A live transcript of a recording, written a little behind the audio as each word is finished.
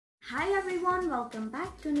Hi everyone, welcome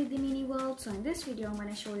back to Nithya Mini World. So in this video, I'm going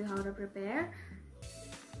to show you how to prepare.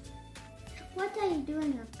 What are you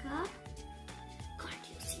doing, Akka? Can't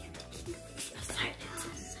you see I'm taking a picture? Sorry.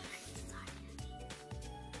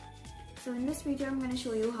 So in this video, I'm going to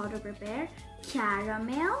show you how to prepare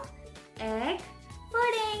caramel egg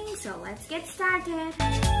pudding. So let's get started.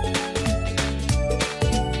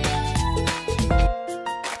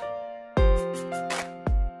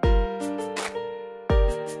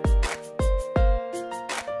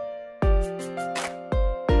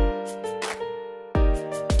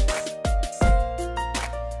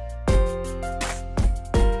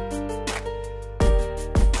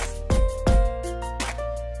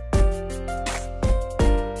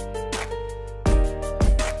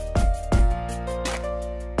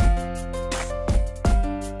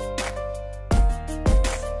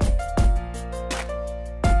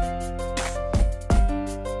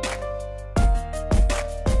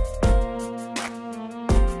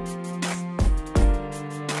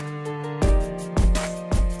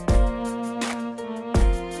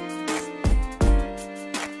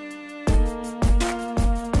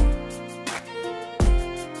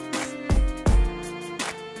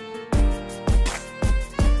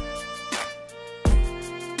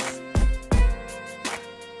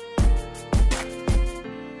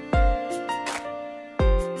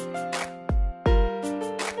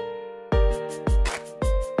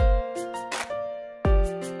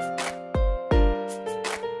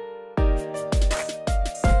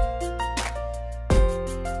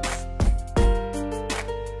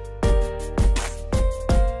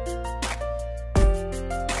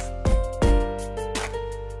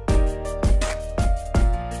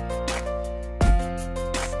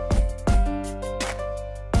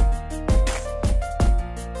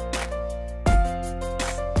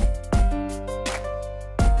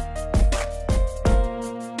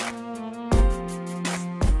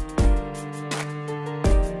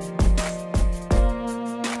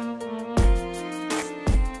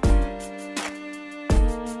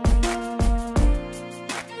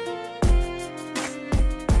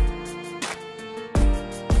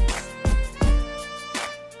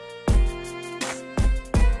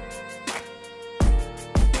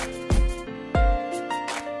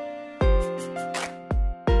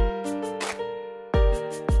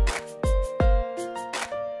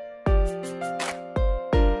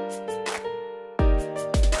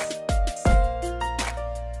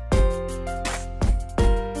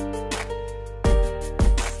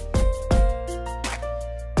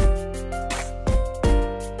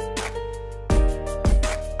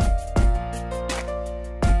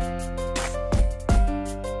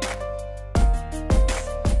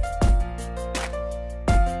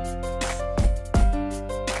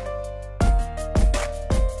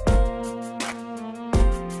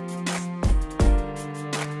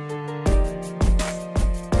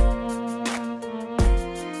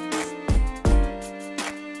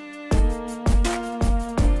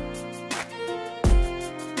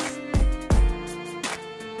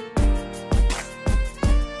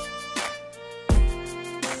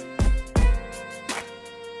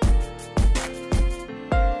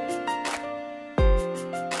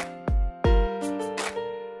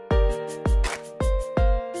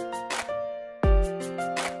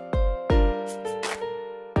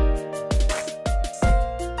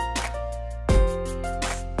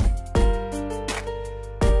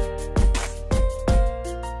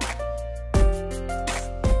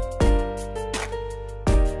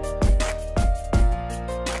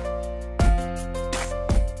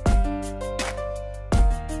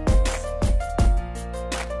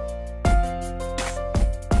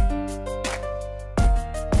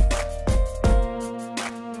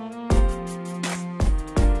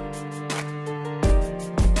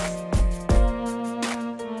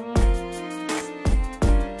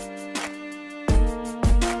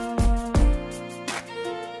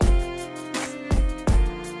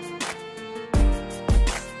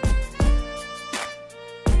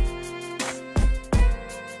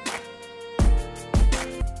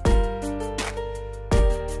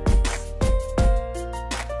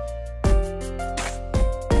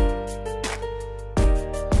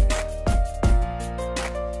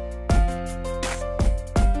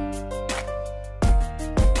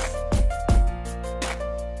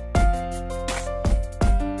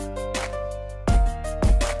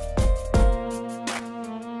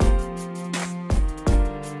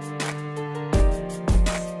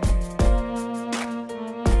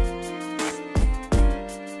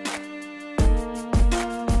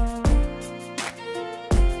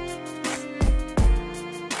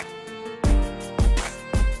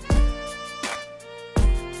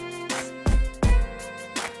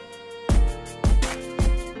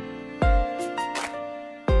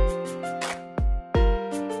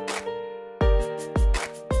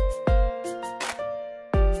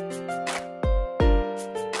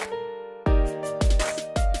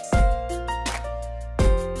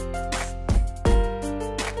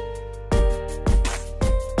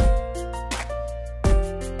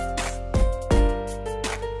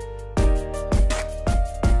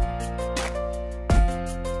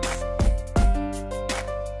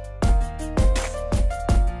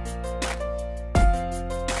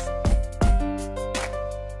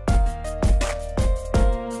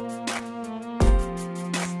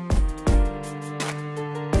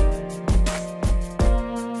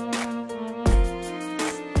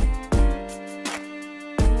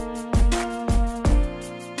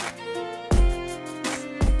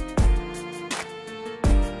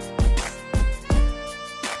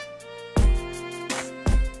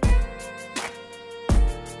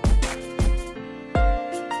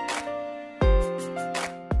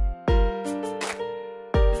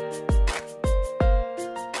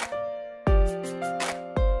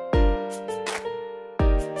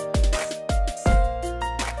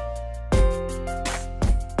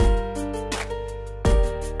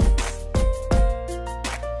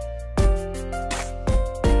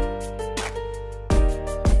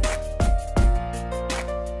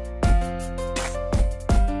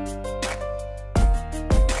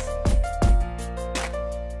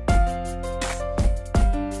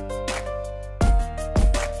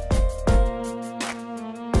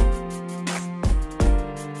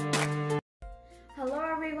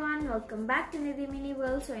 back to Nidhi Mini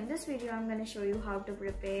World. So in this video I'm going to show you how to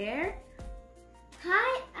prepare.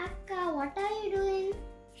 Hi Akka, what are you doing?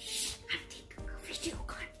 Shh, I'm taking a video,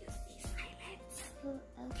 can't use these silence. Oh,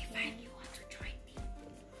 Okay, fine, you want to join me.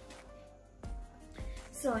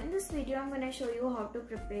 So in this video I'm going to show you how to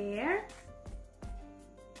prepare.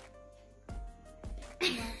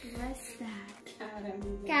 What was that?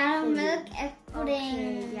 Caramel egg pudding.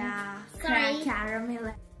 Okay, yeah. Sorry.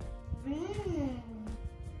 Caramel.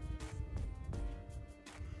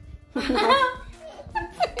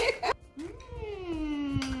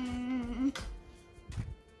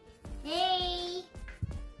 Hey,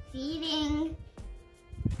 feeding.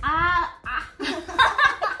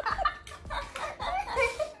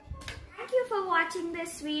 Thank you for watching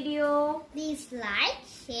this video. Please like,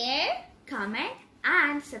 share, Comment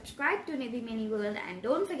and subscribe to Nidhi Mini World, and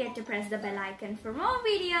don't forget to press the bell icon for more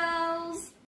videos.